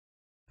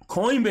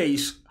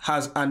Coinbase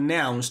has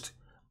announced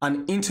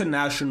an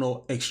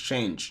international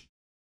exchange.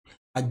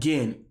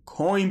 Again,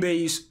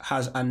 Coinbase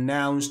has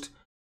announced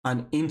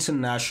an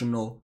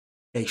international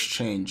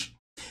exchange.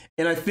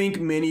 And I think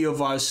many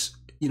of us,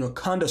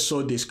 kind of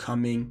saw this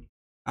coming.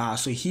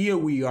 So here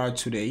we are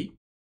today,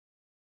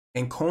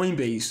 and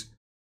Coinbase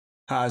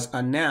has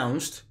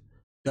announced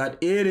that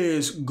it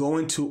is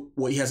going to,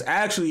 well, it has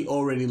actually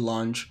already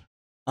launched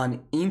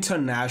an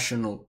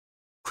international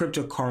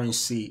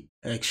cryptocurrency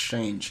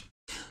exchange.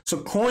 So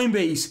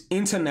Coinbase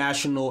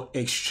International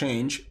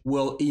Exchange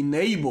will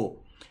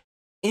enable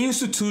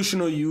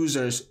institutional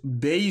users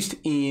based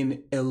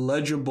in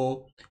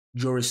eligible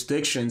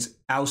jurisdictions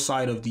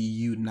outside of the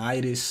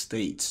United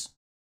States.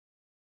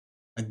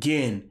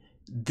 Again,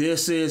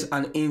 this is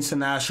an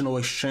international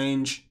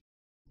exchange,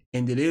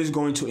 and it is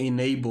going to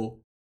enable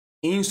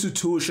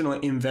institutional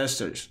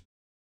investors,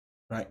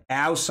 right,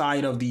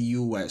 outside of the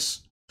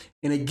US.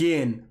 And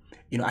again,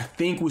 I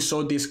think we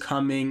saw this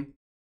coming.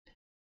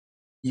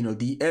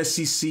 The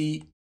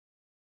SEC,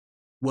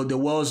 well, there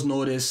was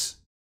notice,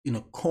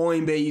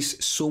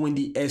 Coinbase suing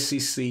the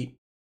SEC.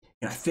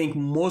 And I think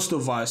most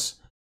of us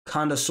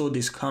kind of saw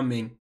this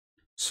coming.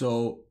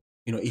 So,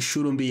 it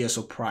shouldn't be a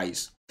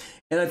surprise.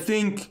 And I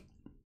think,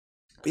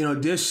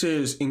 this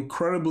is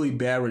incredibly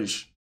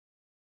bearish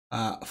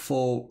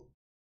for,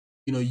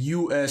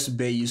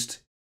 US-based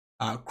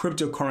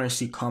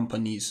cryptocurrency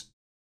companies.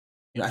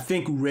 I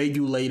think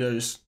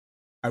regulators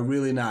are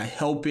really not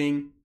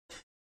helping.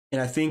 And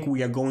I think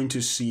we are going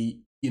to see,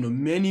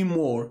 many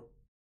more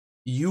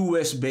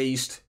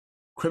US-based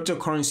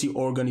cryptocurrency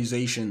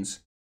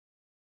organizations,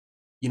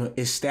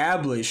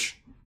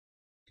 establish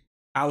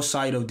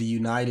outside of the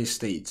United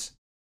States.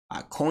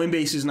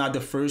 Coinbase is not the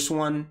first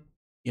one.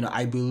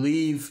 I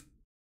believe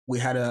we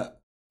had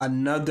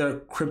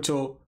another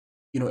crypto,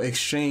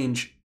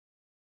 exchange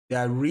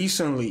that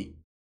recently,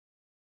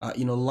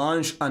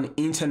 launched an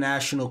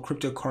international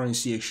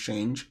cryptocurrency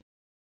exchange.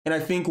 And I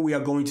think we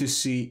are going to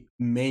see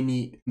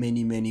many,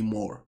 many, many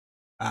more.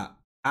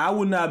 I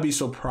would not be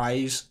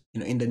surprised,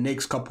 in the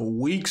next couple of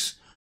weeks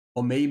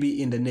or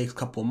maybe in the next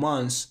couple of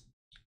months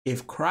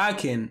if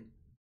Kraken,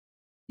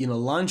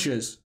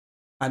 launches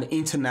an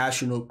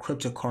international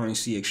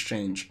cryptocurrency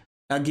exchange.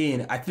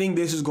 Again, I think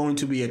this is going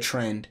to be a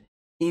trend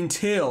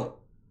until,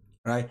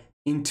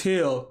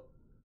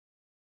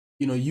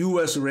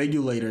 US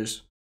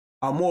regulators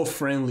are more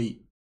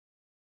friendly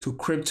to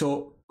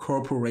crypto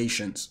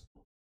corporations.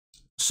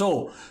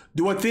 So,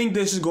 do I think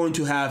this is going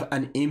to have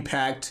an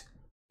impact,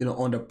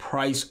 on the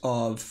price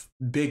of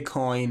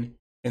Bitcoin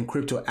and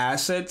crypto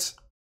assets?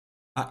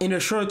 In the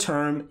short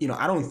term,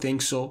 I don't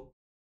think so.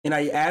 And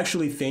I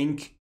actually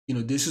think,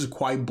 this is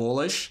quite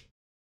bullish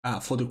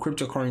for the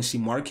cryptocurrency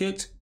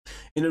market.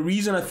 And the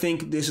reason I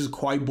think this is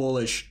quite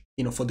bullish,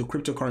 for the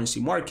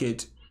cryptocurrency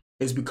market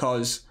is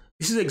because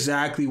this is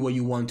exactly what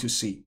you want to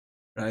see,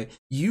 right?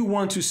 You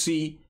want to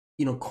see,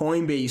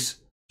 Coinbase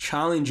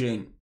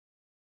challenging,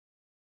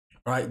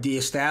 right, the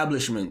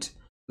establishment.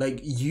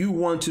 Like, you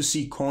want to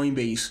see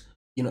Coinbase,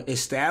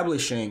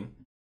 establishing,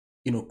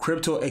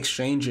 crypto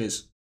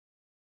exchanges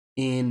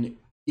in,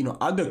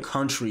 other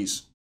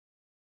countries.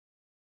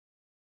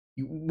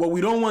 What we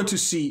don't want to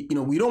see,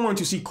 we don't want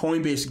to see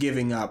Coinbase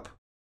giving up.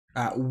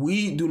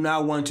 We do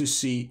not want to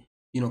see,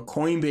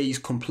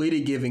 Coinbase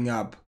completely giving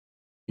up,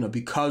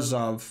 because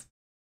of,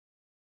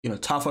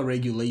 tougher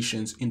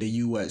regulations in the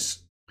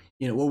US.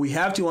 What we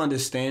have to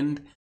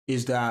understand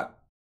is that,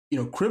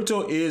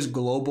 crypto is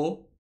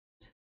global.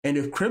 And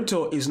if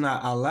crypto is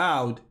not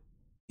allowed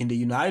in the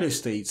United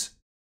States,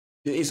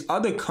 there is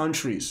other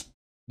countries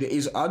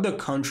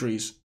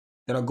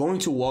that are going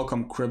to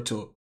welcome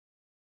crypto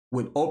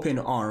with open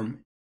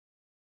arm.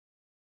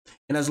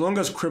 And as long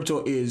as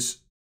crypto is,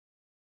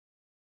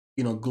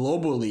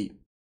 globally,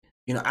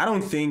 I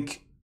don't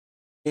think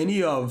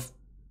any of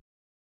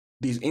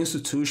these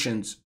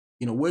institutions,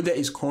 whether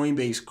it's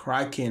Coinbase,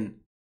 Kraken,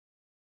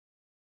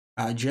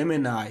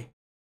 Gemini,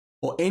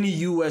 or any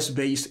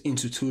US-based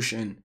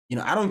institution,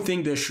 I don't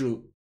think they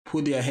should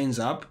put their hands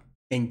up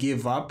and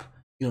give up,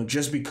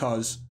 just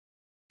because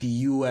the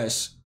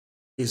US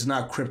is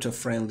not crypto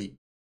friendly.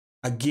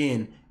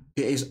 Again,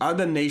 there is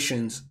other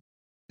nations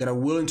that are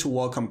willing to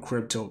welcome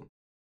crypto.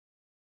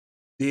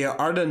 There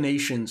are other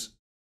nations,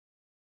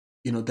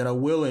 that are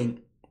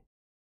willing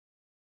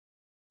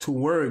to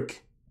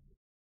work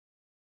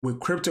with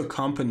crypto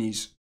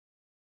companies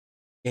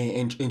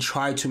and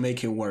try to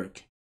make it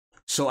work.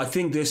 So I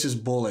think this is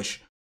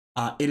bullish.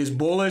 It is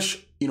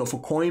bullish,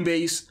 for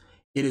Coinbase.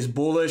 It is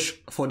bullish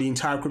for the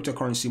entire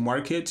cryptocurrency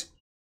market,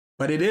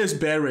 but it is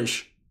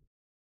bearish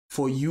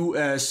for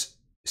US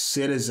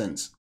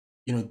citizens.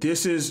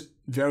 This is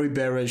very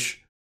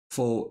bearish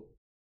for,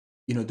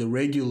 the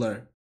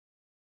regular,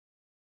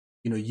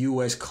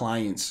 US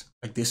clients.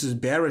 Like, this is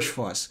bearish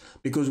for us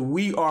because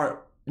we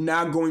are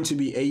not going to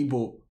be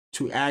able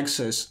to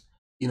access,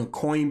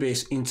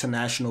 Coinbase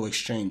International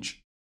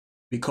Exchange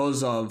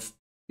because of,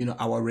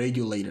 our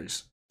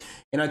regulators.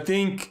 And I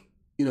think,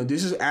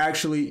 this is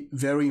actually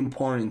very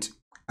important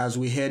as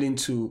we head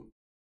into,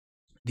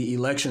 the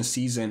election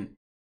season,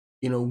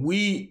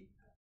 we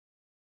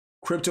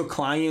crypto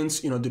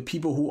clients, the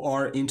people who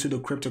are into the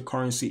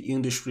cryptocurrency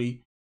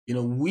industry,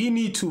 we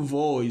need to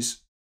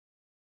voice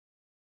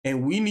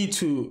and we need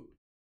to,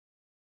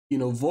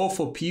 vote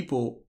for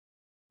people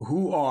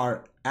who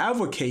are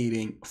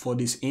advocating for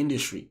this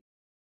industry.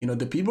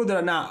 The people that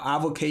are not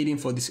advocating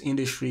for this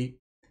industry,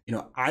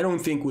 I don't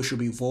think we should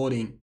be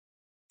voting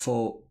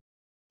for,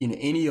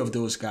 any of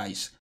those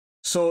guys.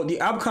 So the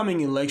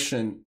upcoming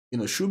election,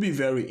 should be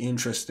very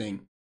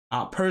interesting.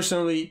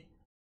 Personally,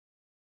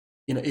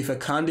 if a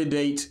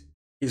candidate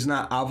is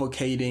not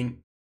advocating,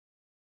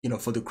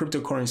 for the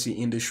cryptocurrency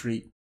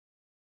industry,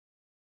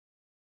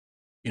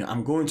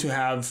 I'm going to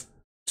have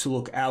to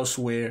look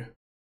elsewhere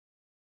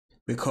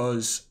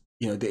because,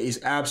 there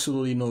is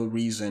absolutely no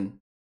reason,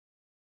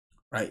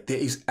 right? There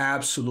is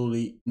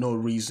absolutely no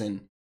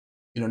reason,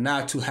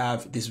 not to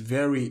have this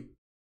very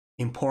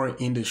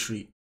important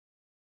industry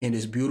in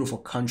this beautiful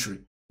country.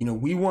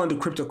 We want the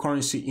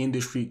cryptocurrency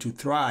industry to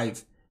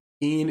thrive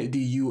in the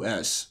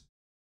US.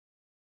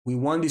 We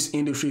want this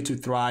industry to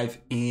thrive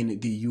in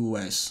the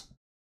US.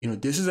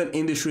 This is an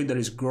industry that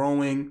is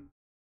growing.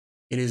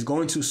 It is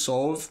going to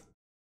solve,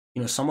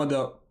 some of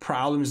the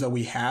problems that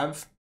we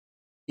have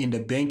in the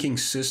banking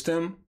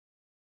system.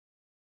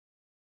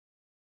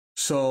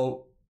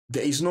 So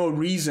there is no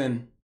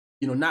reason,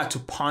 not to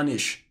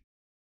punish.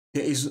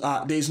 There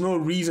is no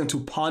reason to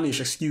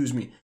punish,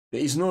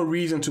 There is no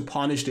reason to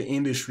punish the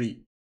industry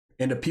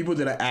and the people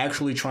that are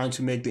actually trying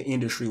to make the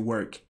industry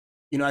work.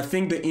 I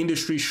think the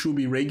industry should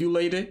be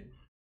regulated.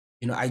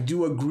 I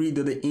do agree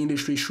that the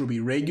industry should be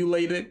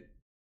regulated,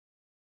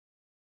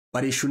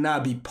 but it should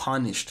not be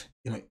punished.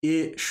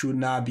 It should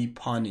not be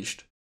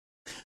punished.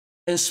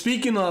 And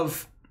speaking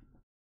of,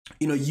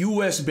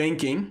 US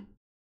banking,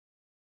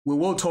 we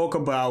will talk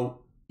about,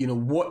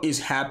 what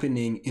is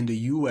happening in the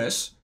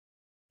US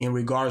in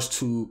regards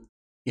to,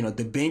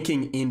 the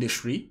banking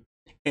industry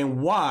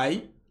and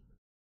why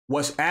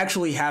what's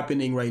actually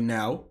happening right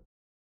now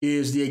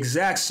is the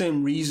exact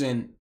same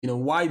reason,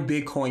 why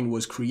Bitcoin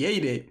was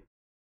created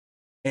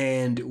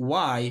and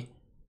why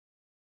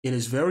it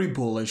is very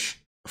bullish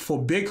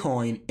for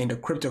Bitcoin and the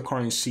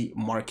cryptocurrency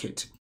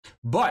market.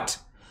 But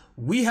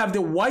we have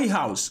the White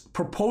House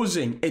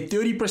proposing a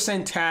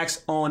 30%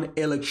 tax on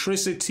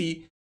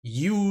electricity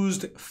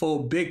used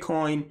for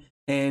Bitcoin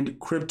and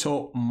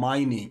crypto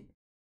mining.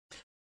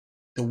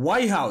 The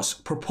White House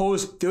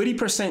proposed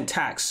 30%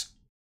 tax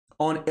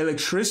on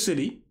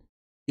electricity,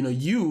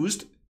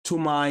 used to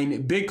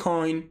mine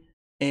Bitcoin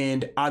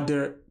and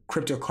other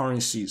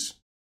cryptocurrencies.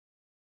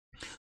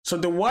 So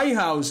the White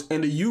House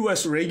and the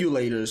US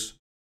regulators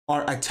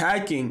are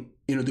attacking,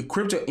 the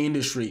crypto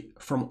industry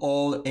from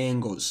all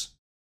angles.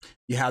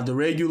 You have the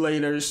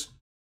regulators,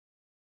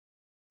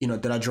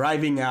 that are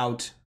driving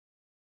out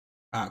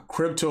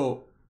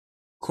crypto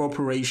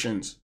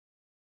corporations,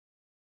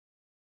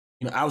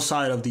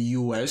 outside of the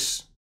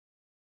US.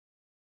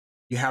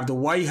 You have the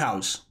White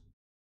House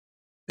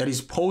that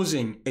is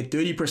posing a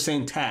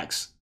 30%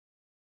 tax.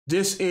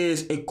 This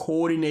is a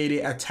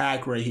coordinated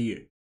attack right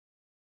here.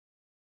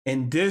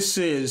 And this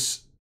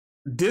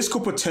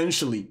could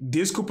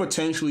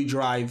potentially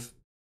drive,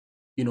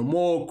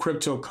 more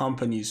crypto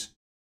companies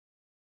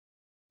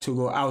to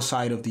go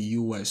outside of the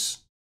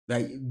US.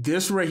 Like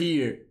this right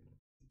here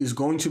is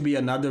going to be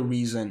another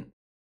reason,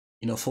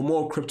 for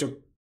more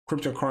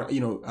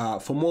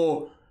for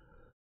more,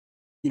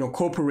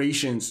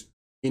 corporations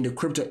in the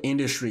crypto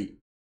industry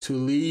to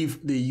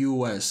leave the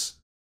US.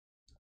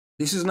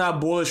 This is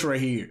not bullish right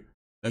here.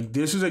 Like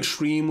this is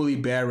extremely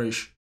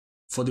bearish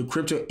for the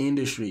crypto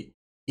industry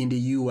in the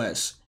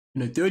US.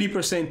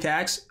 30%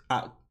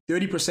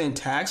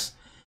 tax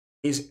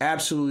is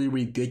absolutely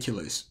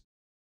ridiculous.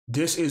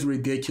 This is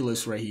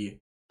ridiculous right here.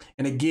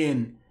 And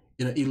again,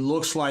 it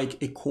looks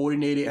like a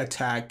coordinated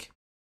attack.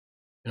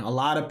 A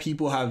lot of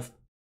people have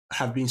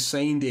been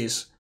saying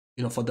this,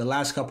 for the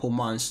last couple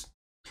months.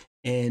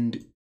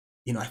 And,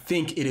 I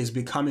think it is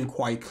becoming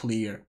quite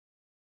clear.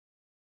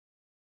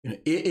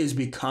 It is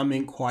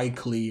becoming quite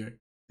clear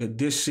that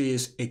this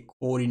is a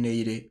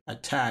coordinated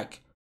attack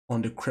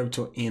on the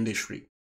crypto industry.